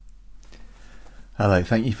Hello,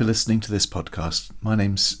 thank you for listening to this podcast. My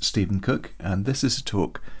name's Stephen Cook, and this is a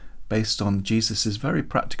talk based on Jesus' very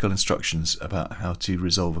practical instructions about how to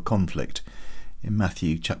resolve a conflict in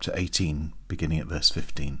Matthew chapter 18, beginning at verse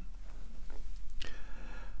 15.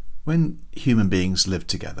 When human beings live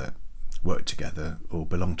together, work together, or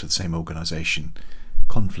belong to the same organisation,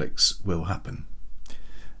 conflicts will happen.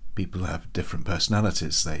 People have different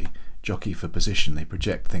personalities, they jockey for position, they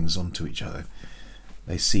project things onto each other.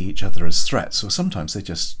 They see each other as threats, or sometimes they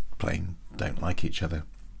just plain don't like each other.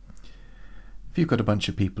 If you've got a bunch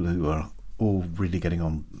of people who are all really getting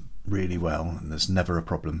on really well and there's never a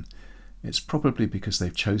problem, it's probably because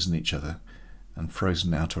they've chosen each other and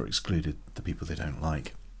frozen out or excluded the people they don't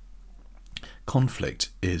like. Conflict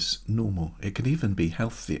is normal. It can even be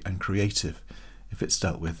healthy and creative if it's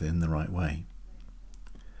dealt with in the right way.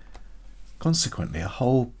 Consequently, a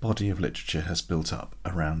whole body of literature has built up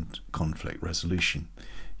around conflict resolution.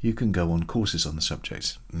 You can go on courses on the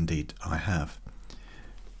subject. Indeed, I have.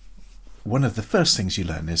 One of the first things you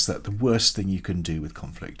learn is that the worst thing you can do with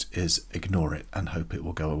conflict is ignore it and hope it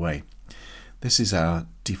will go away. This is our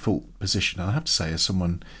default position. I have to say, as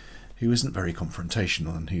someone who isn't very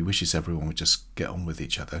confrontational and who wishes everyone would just get on with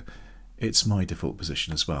each other, it's my default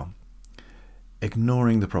position as well.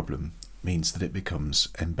 Ignoring the problem means that it becomes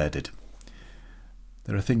embedded.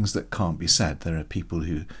 There are things that can't be said. There are people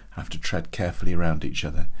who have to tread carefully around each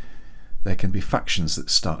other. There can be factions that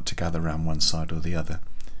start to gather around one side or the other.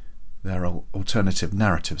 There are alternative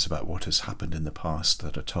narratives about what has happened in the past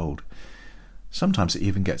that are told. Sometimes it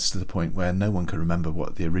even gets to the point where no one can remember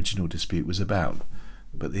what the original dispute was about,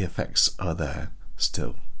 but the effects are there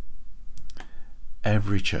still.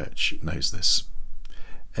 Every church knows this.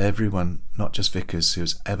 Everyone, not just vicars, who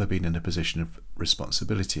has ever been in a position of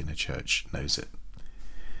responsibility in a church knows it.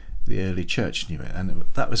 The early church knew it, and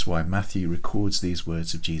that was why Matthew records these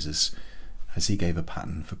words of Jesus as he gave a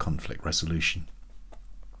pattern for conflict resolution.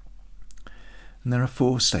 And there are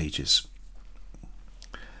 4 stages.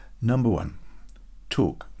 Number 1,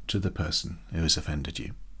 talk to the person who has offended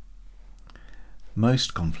you.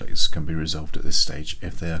 Most conflicts can be resolved at this stage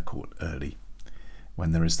if they are caught early,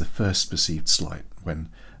 when there is the first perceived slight,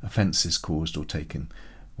 when offence is caused or taken,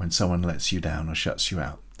 when someone lets you down or shuts you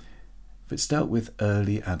out. If it's dealt with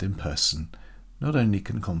early and in person, not only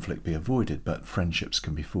can conflict be avoided, but friendships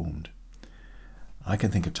can be formed. I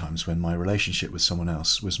can think of times when my relationship with someone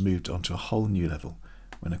else was moved onto a whole new level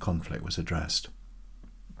when a conflict was addressed.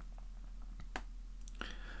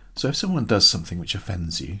 So if someone does something which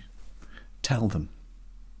offends you, tell them.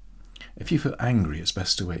 If you feel angry, it's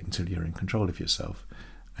best to wait until you're in control of yourself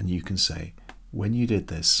and you can say, "When you did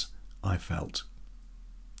this, I felt."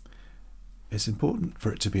 It's important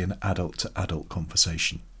for it to be an adult-to-adult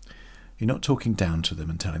conversation. You're not talking down to them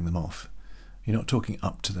and telling them off. You're not talking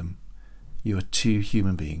up to them. You are 2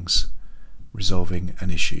 human beings resolving an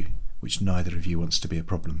issue which neither of you wants to be a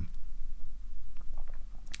problem.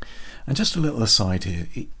 And just a little aside here,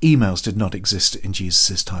 emails did not exist in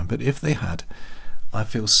Jesus' time, but if they had, I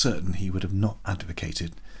feel certain he would have not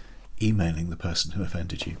advocated emailing the person who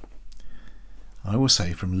offended you. I will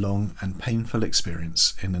say from long and painful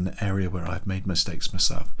experience in an area where I've made mistakes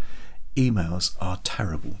myself, emails are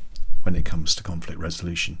terrible when it comes to conflict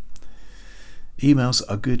resolution. Emails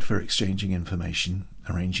are good for exchanging information,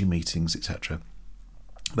 arranging meetings, etc.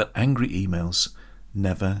 But angry emails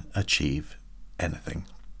never achieve anything.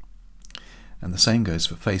 And the same goes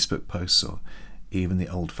for Facebook posts or even the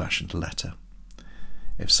old-fashioned letter.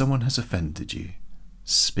 If someone has offended you,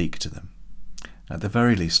 speak to them. At the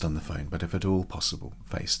very least on the phone, but if at all possible,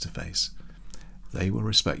 face to face. They will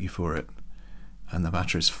respect you for it, and the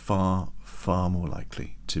matter is far, far more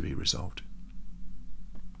likely to be resolved.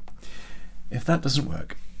 If that doesn't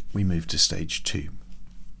work, we move to stage 2.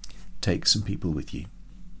 Take some people with you.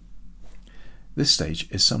 This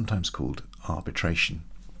stage is sometimes called arbitration.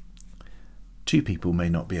 2 people may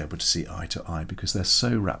not be able to see eye to eye because they're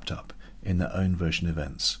so wrapped up in their own version of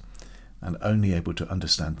events and only able to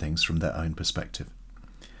understand things from their own perspective.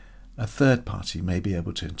 A third party may be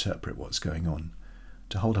able to interpret what's going on,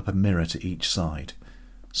 to hold up a mirror to each side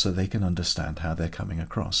so they can understand how they're coming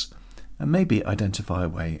across and maybe identify a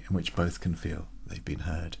way in which both can feel they've been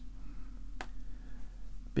heard.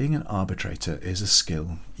 Being an arbitrator is a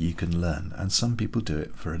skill you can learn, and some people do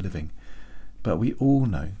it for a living. But we all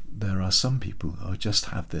know there are some people who just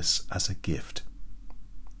have this as a gift.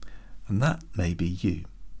 And that may be you.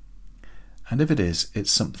 And if it is,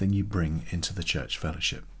 it's something you bring into the church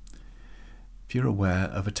fellowship. If you're aware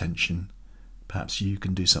of a tension, perhaps you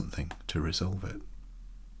can do something to resolve it.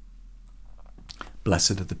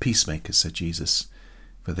 Blessed are the peacemakers, said Jesus,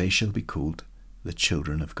 for they shall be called the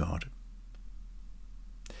children of God.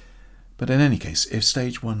 But in any case, if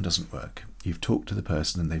stage 1 doesn't work, you've talked to the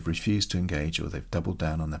person and they've refused to engage or they've doubled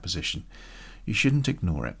down on their position, you shouldn't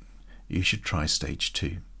ignore it. You should try stage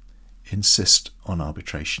 2. Insist on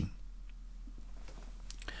arbitration.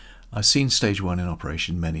 I've seen stage 1 in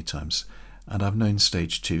operation many times, and I've known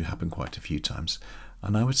stage 2 happen quite a few times,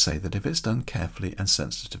 and I would say that if it's done carefully and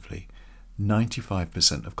sensitively,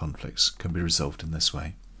 95% of conflicts can be resolved in this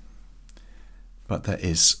way. But there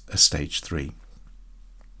is a stage 3.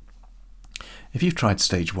 If you've tried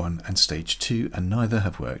stage 1 and stage 2 and neither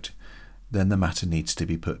have worked, then the matter needs to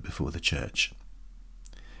be put before the church.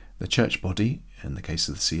 The church body, in the case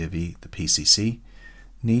of the COV, the PCC,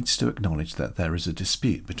 needs to acknowledge that there is a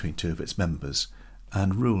dispute between two of its members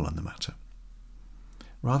and rule on the matter.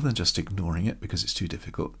 Rather than just ignoring it because it's too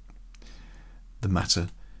difficult, the matter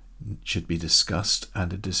should be discussed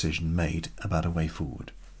and a decision made about a way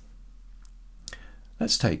forward.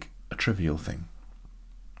 Let's take a trivial thing,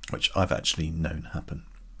 which I've actually known happen.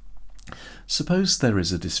 Suppose there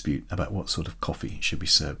is a dispute about what sort of coffee should be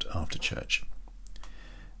served after church.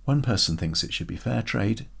 One person thinks it should be fair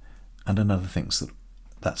trade, and another thinks that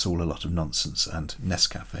that's all a lot of nonsense and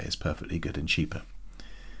Nescafe is perfectly good and cheaper.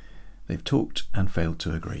 They've talked and failed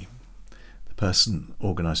to agree. The person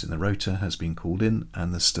organising the rota has been called in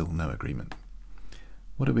and there's still no agreement.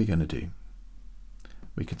 What are we going to do?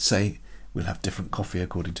 We could say we'll have different coffee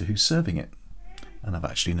according to who's serving it, and I've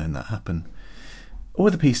actually known that happen.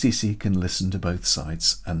 Or the PCC can listen to both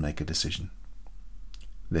sides and make a decision.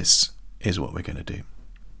 This is what we're going to do.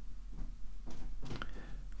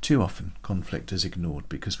 Too often, conflict is ignored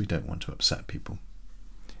because we don't want to upset people.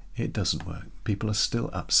 It doesn't work. People are still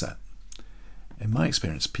upset. In my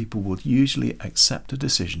experience, people will usually accept a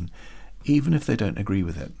decision even if they don't agree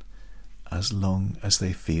with it, as long as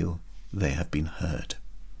they feel they have been heard.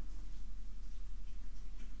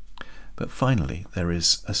 But finally, there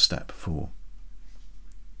is a step 4.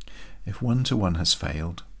 If 1-to-1 has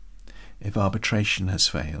failed, if arbitration has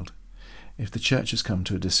failed, if the church has come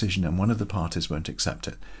to a decision and one of the parties won't accept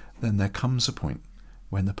it, then there comes a point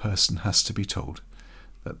when the person has to be told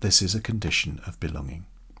that this is a condition of belonging.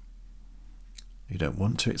 You don't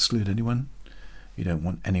want to exclude anyone, you don't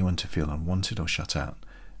want anyone to feel unwanted or shut out,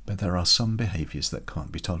 but there are some behaviours that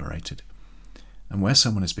can't be tolerated. And where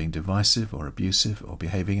someone is being divisive or abusive or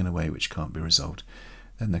behaving in a way which can't be resolved,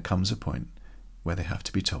 then there comes a point where they have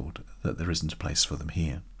to be told that there isn't a place for them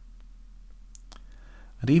here.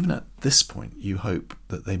 And even at this point, you hope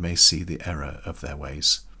that they may see the error of their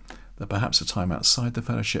ways, that perhaps a time outside the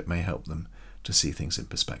fellowship may help them to see things in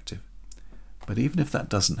perspective. But even if that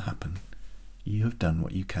doesn't happen, you have done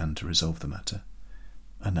what you can to resolve the matter,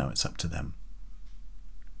 and now it's up to them.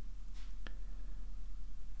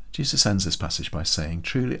 Jesus ends this passage by saying,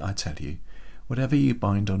 "Truly I tell you, whatever you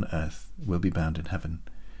bind on earth will be bound in heaven.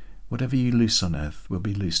 Whatever you loose on earth will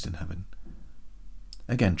be loosed in heaven."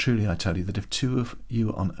 Again, truly I tell you that if 2 of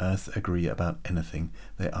you on earth agree about anything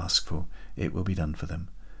they ask for, it will be done for them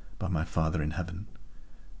by my Father in heaven.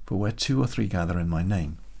 For where 2 or 3 gather in my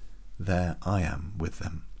name, there I am with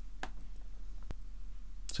them.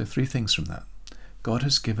 So 3 things from that. God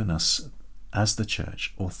has given us, as the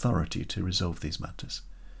church, authority to resolve these matters.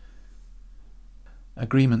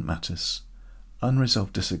 Agreement matters.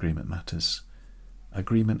 Unresolved disagreement matters.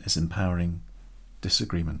 Agreement is empowering.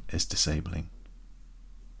 Disagreement is disabling.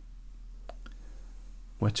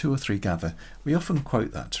 Where 2 or 3 gather, we often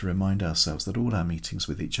quote that to remind ourselves that all our meetings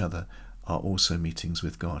with each other are also meetings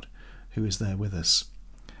with God, who is there with us.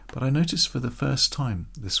 But I noticed for the first time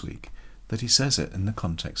this week that he says it in the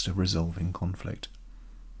context of resolving conflict.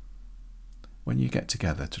 When you get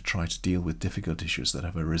together to try to deal with difficult issues that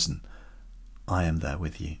have arisen, I am there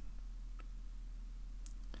with you.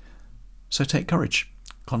 So take courage.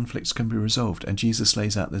 Conflicts can be resolved, and Jesus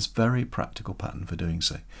lays out this very practical pattern for doing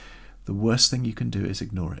so. The worst thing you can do is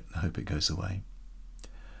ignore it and hope it goes away.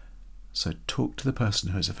 So talk to the person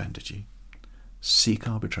who has offended you. Seek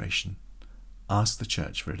arbitration. Ask the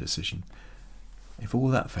church for a decision. If all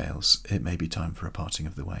that fails, it may be time for a parting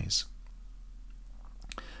of the ways.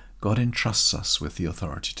 God entrusts us with the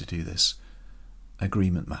authority to do this.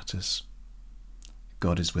 Agreement matters.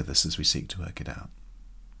 God is with us as we seek to work it out.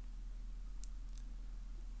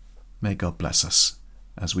 May God bless us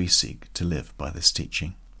as we seek to live by this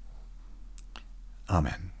teaching.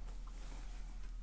 Amen.